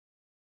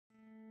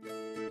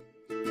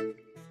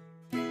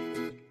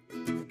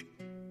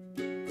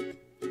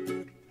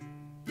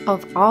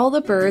Of all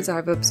the birds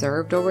I've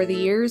observed over the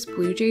years,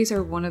 blue jays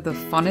are one of the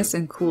funnest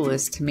and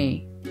coolest to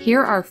me.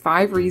 Here are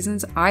 5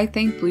 reasons I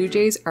think blue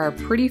jays are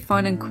pretty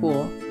fun and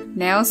cool.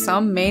 Now,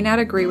 some may not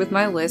agree with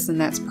my list, and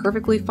that's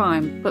perfectly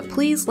fine, but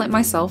please let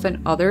myself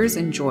and others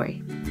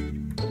enjoy.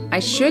 I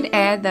should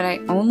add that I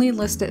only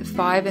listed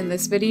 5 in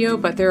this video,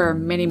 but there are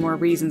many more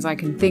reasons I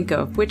can think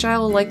of, which I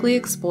will likely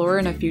explore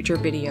in a future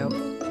video.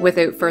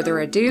 Without further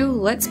ado,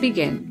 let's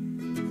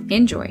begin.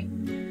 Enjoy!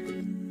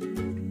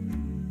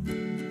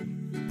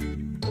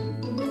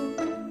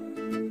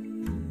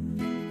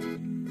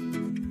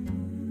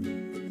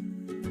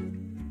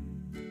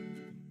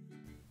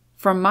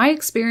 From my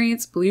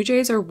experience, blue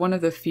jays are one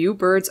of the few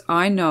birds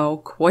I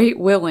know quite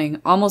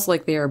willing, almost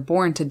like they are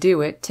born to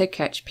do it, to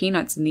catch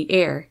peanuts in the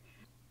air.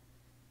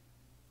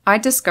 I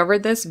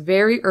discovered this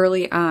very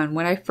early on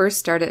when I first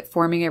started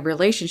forming a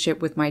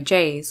relationship with my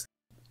jays.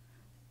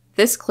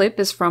 This clip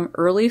is from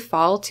early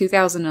fall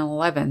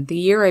 2011, the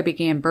year I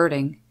began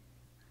birding.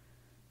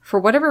 For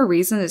whatever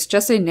reason, it's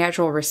just a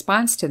natural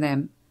response to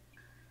them.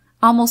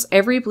 Almost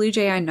every blue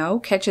jay I know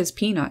catches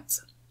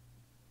peanuts.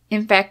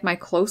 In fact, my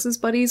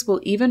closest buddies will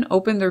even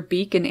open their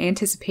beak in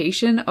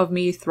anticipation of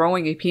me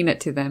throwing a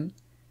peanut to them.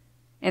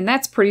 And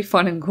that's pretty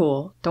fun and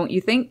cool, don't you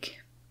think?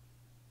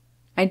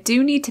 I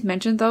do need to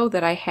mention though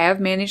that I have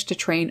managed to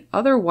train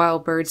other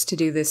wild birds to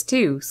do this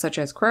too, such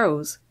as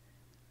crows.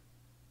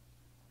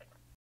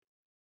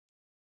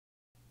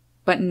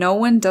 But no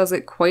one does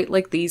it quite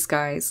like these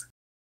guys.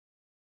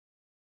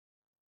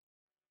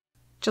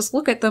 Just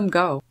look at them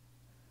go.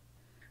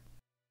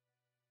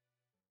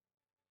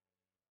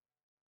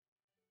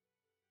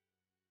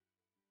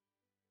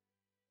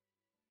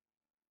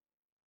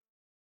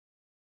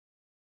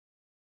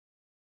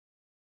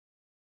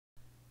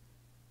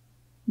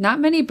 Not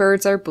many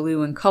birds are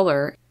blue in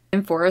color,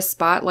 and for a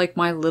spot like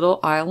my little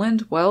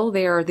island, well,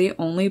 they are the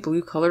only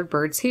blue-colored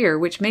birds here,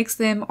 which makes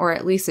them, or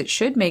at least it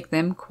should make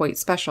them, quite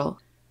special.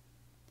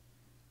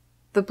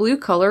 The blue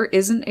color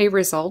isn't a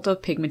result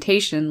of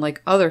pigmentation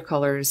like other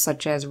colors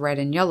such as red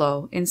and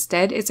yellow.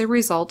 Instead, it's a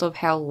result of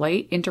how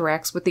light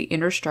interacts with the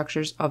inner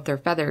structures of their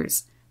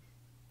feathers.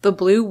 The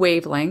blue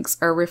wavelengths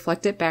are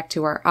reflected back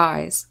to our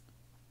eyes.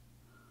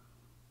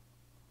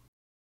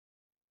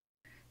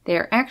 They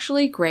are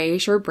actually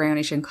grayish or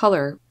brownish in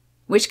color,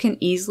 which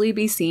can easily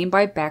be seen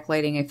by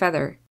backlighting a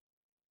feather.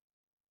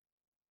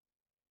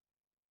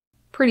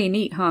 Pretty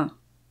neat, huh?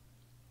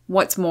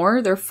 What's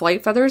more, their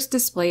flight feathers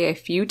display a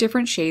few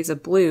different shades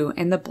of blue,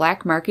 and the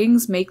black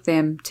markings make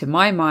them, to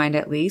my mind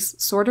at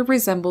least, sort of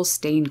resemble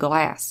stained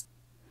glass.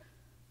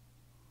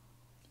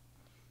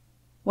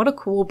 What a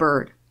cool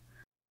bird.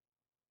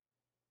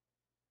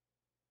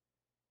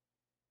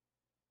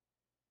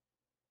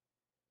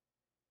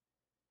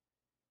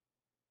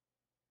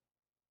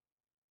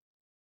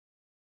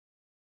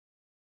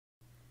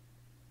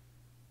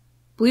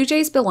 Blue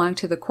jays belong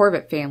to the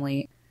corvid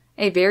family,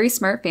 a very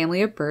smart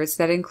family of birds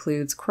that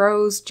includes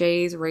crows,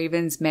 jays,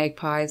 ravens,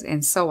 magpies,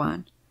 and so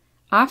on.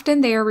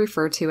 Often they are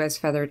referred to as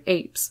feathered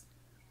apes.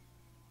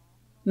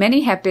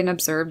 Many have been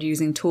observed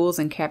using tools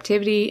in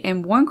captivity,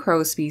 and one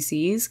crow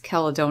species,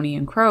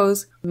 Caledonian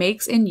crows,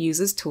 makes and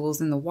uses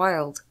tools in the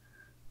wild.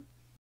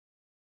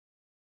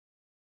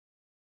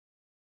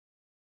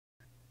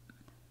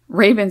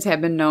 Ravens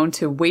have been known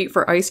to wait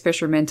for ice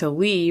fishermen to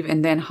leave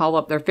and then haul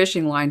up their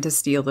fishing line to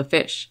steal the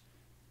fish.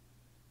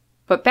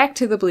 But back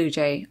to the blue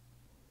jay.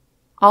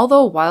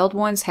 Although wild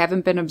ones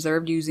haven't been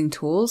observed using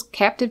tools,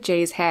 captive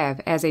jays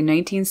have, as a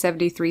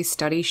 1973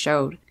 study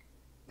showed.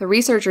 The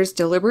researchers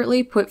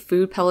deliberately put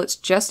food pellets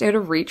just out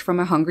of reach from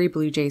a hungry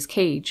blue jay's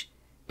cage.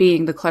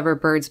 Being the clever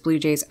birds blue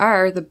jays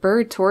are, the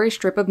bird tore a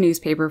strip of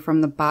newspaper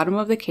from the bottom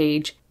of the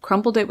cage,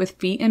 crumpled it with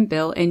feet and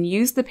bill, and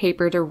used the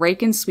paper to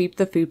rake and sweep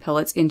the food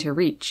pellets into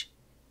reach.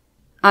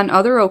 On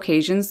other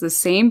occasions, the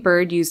same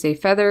bird used a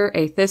feather,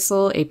 a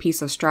thistle, a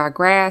piece of straw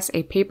grass,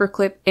 a paper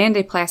clip, and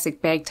a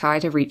plastic bag tie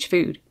to reach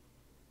food.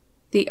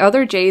 The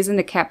other jays in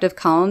the captive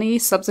colony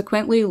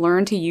subsequently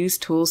learned to use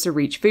tools to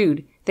reach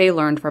food. They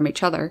learned from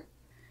each other.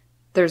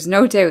 There's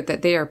no doubt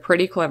that they are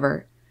pretty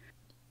clever.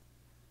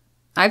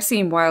 I've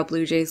seen wild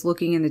blue jays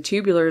looking in the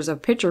tubulars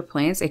of pitcher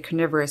plants, a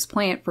carnivorous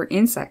plant, for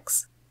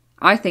insects.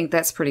 I think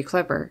that's pretty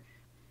clever.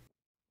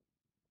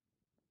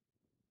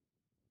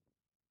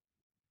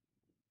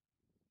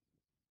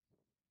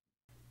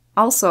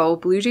 Also,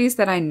 blue jays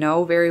that I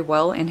know very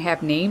well and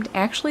have named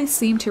actually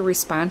seem to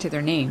respond to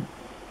their name.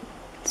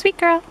 Sweet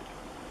girl.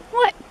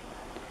 What?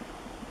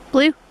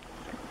 Blue.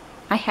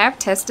 I have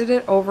tested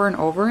it over and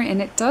over,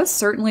 and it does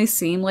certainly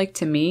seem like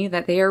to me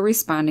that they are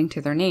responding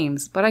to their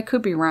names, but I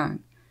could be wrong.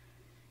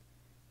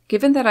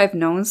 Given that I've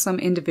known some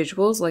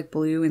individuals like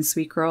Blue and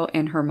Sweet Girl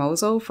and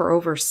Hermoso for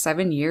over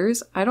 7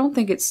 years, I don't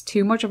think it's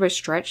too much of a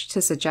stretch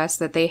to suggest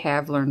that they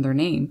have learned their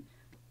name.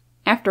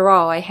 After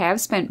all, I have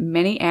spent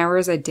many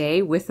hours a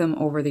day with them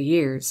over the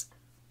years.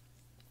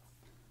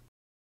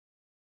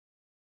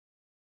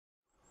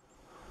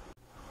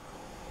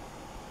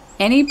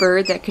 Any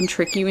bird that can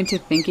trick you into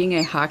thinking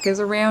a hawk is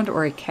around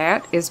or a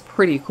cat is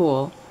pretty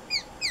cool.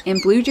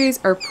 And blue jays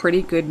are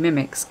pretty good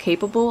mimics,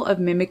 capable of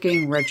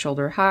mimicking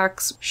red-shouldered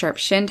hawks,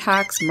 sharp-shinned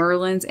hawks,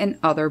 merlins, and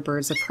other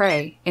birds of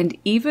prey, and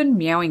even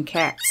meowing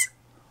cats.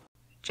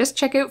 Just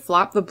check out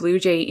Flop the blue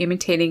jay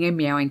imitating a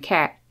meowing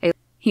cat.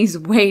 He's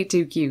way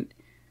too cute.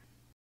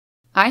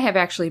 I have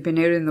actually been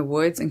out in the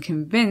woods and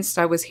convinced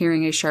I was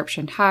hearing a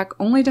sharp-shinned hawk,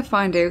 only to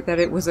find out that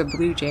it was a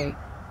blue jay.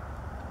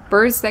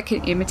 Birds that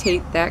can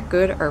imitate that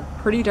good are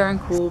pretty darn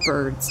cool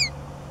birds.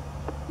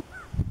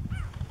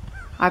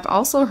 I've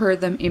also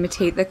heard them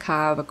imitate the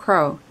caw of a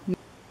crow.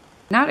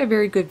 Not a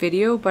very good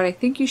video, but I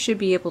think you should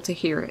be able to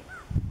hear it.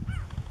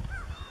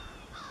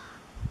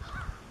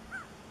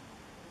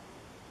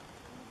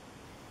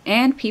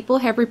 And people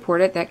have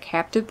reported that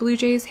captive blue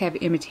jays have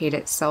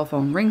imitated cell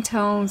phone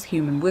ringtones,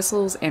 human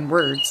whistles, and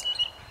words.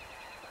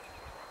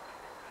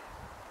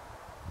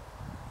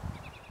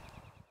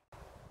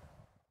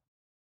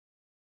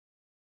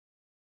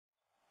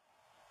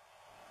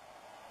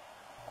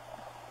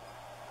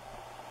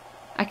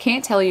 I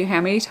can't tell you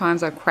how many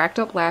times I've cracked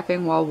up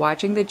laughing while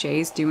watching the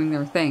jays doing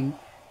their thing.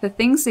 The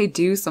things they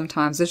do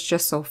sometimes is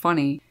just so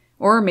funny.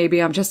 Or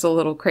maybe I'm just a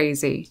little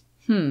crazy.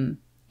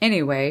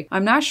 Anyway,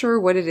 I'm not sure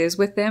what it is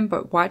with them,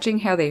 but watching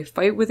how they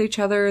fight with each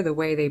other, the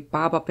way they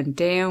bob up and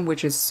down,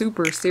 which is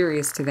super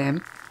serious to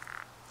them,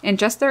 and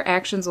just their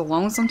actions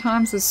alone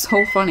sometimes is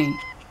so funny.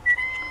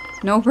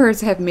 No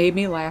birds have made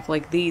me laugh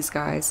like these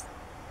guys.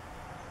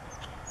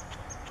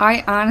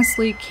 I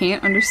honestly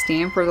can't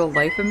understand for the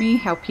life of me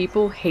how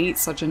people hate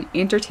such an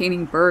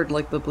entertaining bird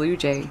like the blue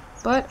jay,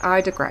 but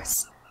I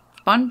digress.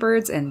 Fun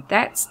birds, and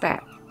that's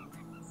that.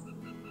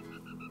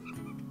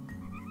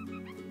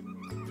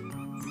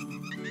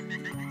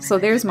 So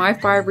there's my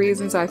 5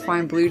 reasons I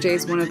find blue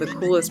jays one of the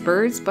coolest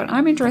birds, but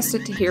I'm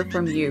interested to hear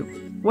from you.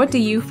 What do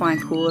you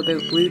find cool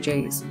about blue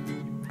jays?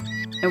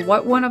 And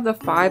what one of the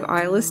 5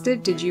 I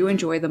listed did you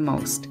enjoy the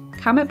most?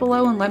 Comment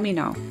below and let me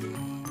know.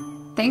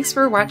 Thanks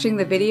for watching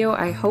the video,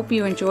 I hope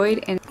you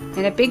enjoyed, and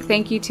a big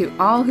thank you to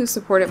all who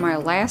supported my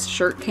last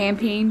shirt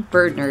campaign,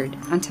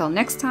 BirdNerd. Until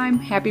next time,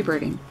 happy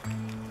birding!